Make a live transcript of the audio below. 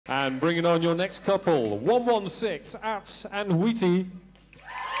And bringing on your next couple, 116, Ats and Outi.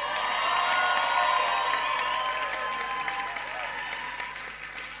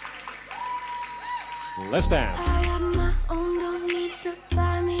 Let's dance. I got my own, don't need to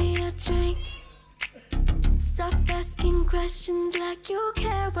buy me a drink. Stop asking questions like you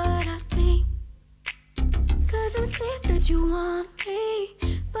care what I think. Cause it's clear that you want me,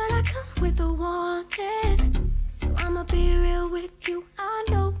 but I come with a warning. So I'ma be real with you, I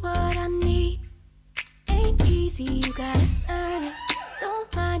know what I need. Ain't easy, you gotta earn it.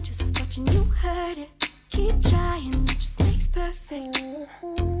 Don't mind just watching you hurt it. Keep trying, it just makes perfect.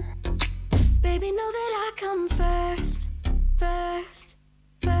 Baby, know that I come first, first,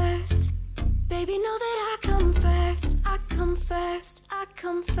 first. Baby, know that I come first, I come first, I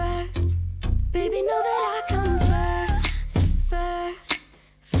come first. Baby, know that I come first, first,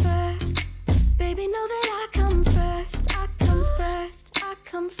 first. Baby, know that I come first, I come first, I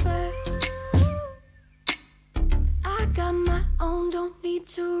come first. I got my own, don't need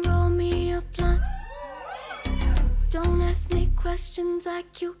to roll me a blunt. Don't ask me questions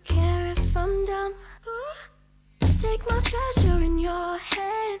like you care if I'm dumb. Ooh. Take my treasure in your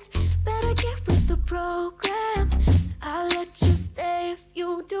hands, better get with the program. I'll let you stay if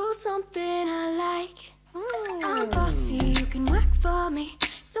you do something I like. I'm bossy, you can work for me.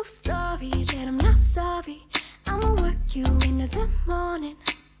 So sorry that I'm not sorry. I'ma work you into the morning.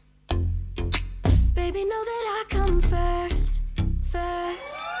 Baby, know that I come first,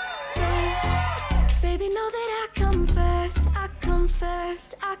 first, first. Baby, know that I come first, I come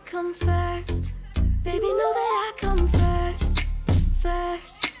first, I come first. Baby, know that I come first,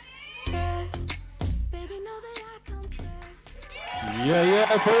 first, first. Baby, know that I come first.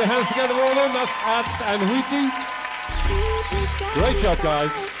 Yeah, put your hands together all of them. That's Ats and Outi. Great job,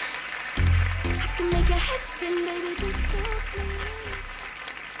 guys. I can make your head spin, baby, just talk.